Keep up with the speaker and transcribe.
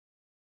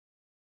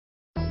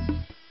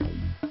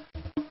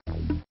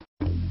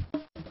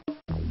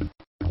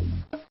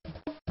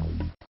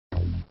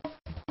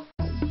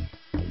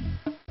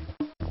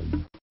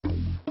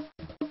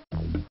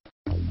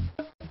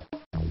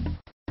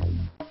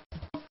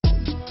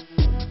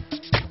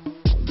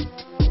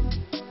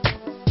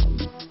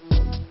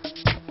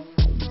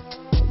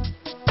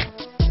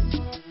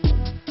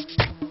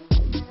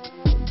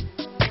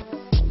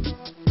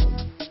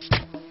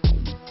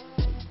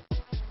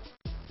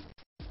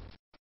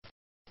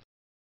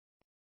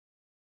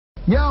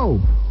Yo,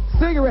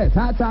 cigarettes,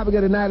 hot topic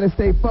of the night. Let's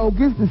stay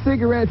focused. The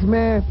cigarettes,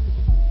 man,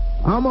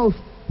 almost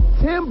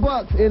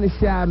 $10 in the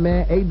shop,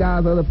 man.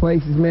 $8 other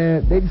places,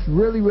 man. They just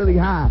really, really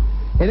high.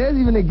 And there's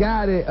even a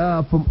guy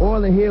that from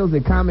Orland Hills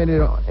that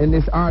commented in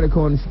this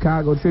article on the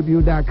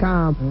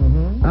ChicagoTribune.com.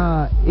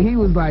 He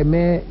was like,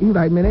 man,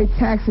 they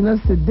taxing us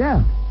to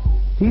death.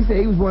 He said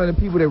he was one of the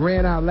people that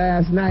ran out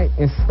last night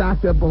and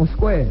stocked up on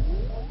squares.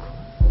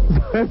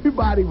 So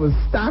everybody was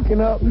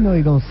stocking up. You know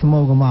you're going to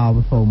smoke them all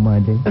before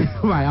Monday.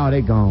 Right, oh,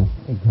 they gone.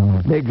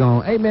 They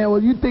gone. Hey, man,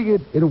 well, you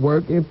think it'll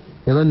work if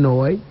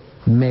Illinois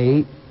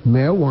made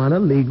marijuana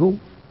legal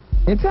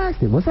and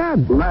taxed it? What's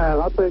happening?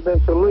 Man, I think they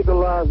should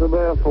legalize it,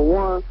 man. For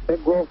one,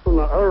 it grows from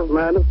the earth,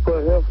 man. It's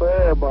put here for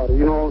everybody,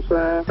 you know what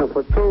I'm saying? And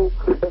for two,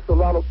 it's a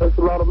lot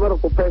of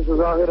medical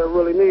patients out here that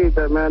really need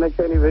that, man. They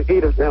can't even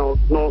eat it, you know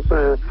what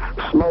I'm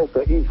saying? Smoke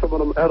or eat some of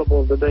them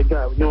edibles that they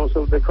got, you know what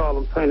I'm saying? They call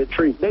them tainted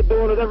treats. They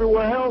doing it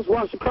everywhere else.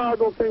 Why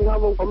Chicago can't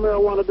have a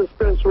marijuana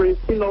dispensary,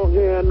 you know,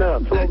 here and there,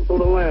 floating through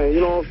the land,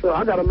 you know what I'm saying?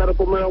 I got a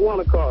medical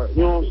marijuana card,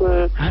 you know what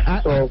I'm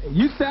saying?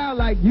 You sound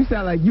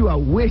like you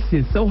are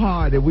wishing so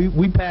hard that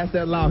we passed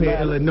that law here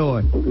in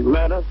Illinois.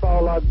 Man, that's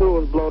all I do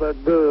is blow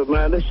that good,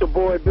 man. This your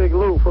boy Big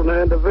Lou from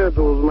the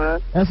Individuals, man.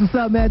 That's what's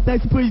up, man.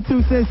 Thanks for putting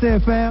your 2 cents in,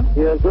 fam.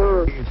 Yes,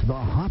 sir. It's the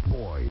Hot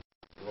Boy.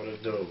 What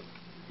it do?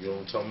 You know what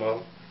I'm talking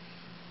about?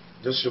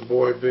 This your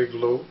boy Big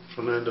Lou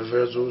from the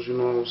Individuals, you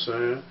know what I'm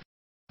saying?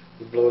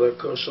 We blow that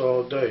kush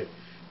all day.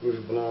 We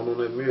be blowing on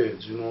that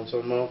mids, you know what I'm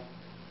talking about?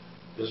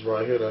 This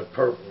right here, that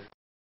purple.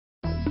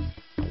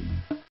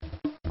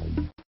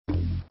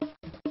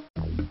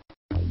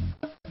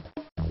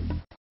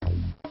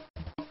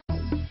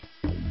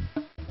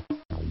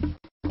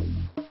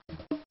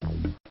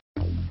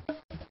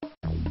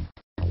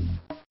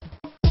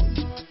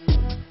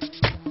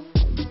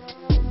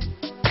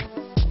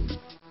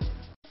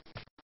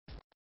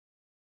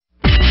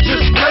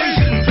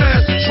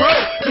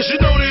 Cause you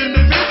know the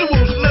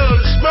individuals love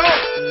to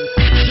smoke.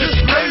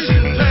 Just blaze it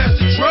and pass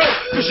the drug.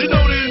 Cause you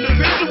know the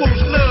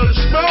individuals love to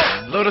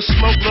smoke. Love to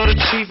smoke, love to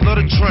chief, love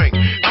to drink.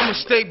 I'ma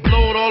stay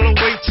blowed all the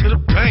way to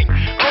the bank.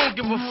 I don't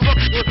give a fuck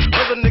what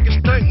other niggas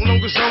think,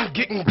 long as I'm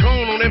getting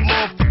gone on that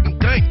motherfucking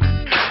dank.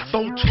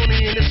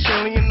 420 and it's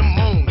early in the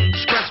morning.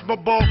 Scratch my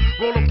ball,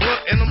 roll a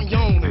blunt and I'm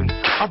yawning.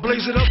 I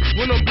blaze it up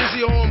when I'm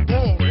busy or I'm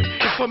boring.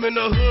 If I'm in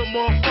the hood,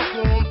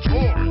 motherfucker, I'm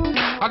touring.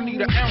 I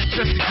need an ounce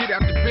just to get out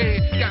the bed.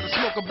 Gotta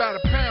smoke about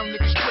a pound,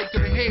 nigga, straight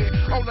to the head.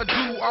 All I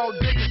do all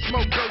day is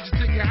smoke doja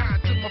till get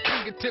high, till my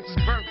fingertips is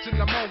burnt, till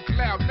I'm on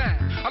cloud 9.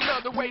 I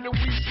love the way that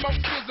we smoke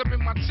fizz up in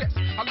my chest.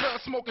 I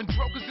love smoking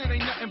dope cause it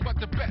ain't nothing but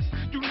the best.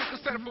 You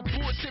niggas set up for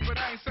bullshit, but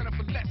I ain't set up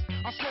for less.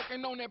 I'm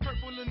smoking on that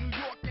purple in New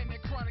York and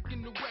that chronic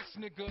in the West,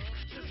 nigga.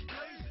 Just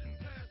blaze it.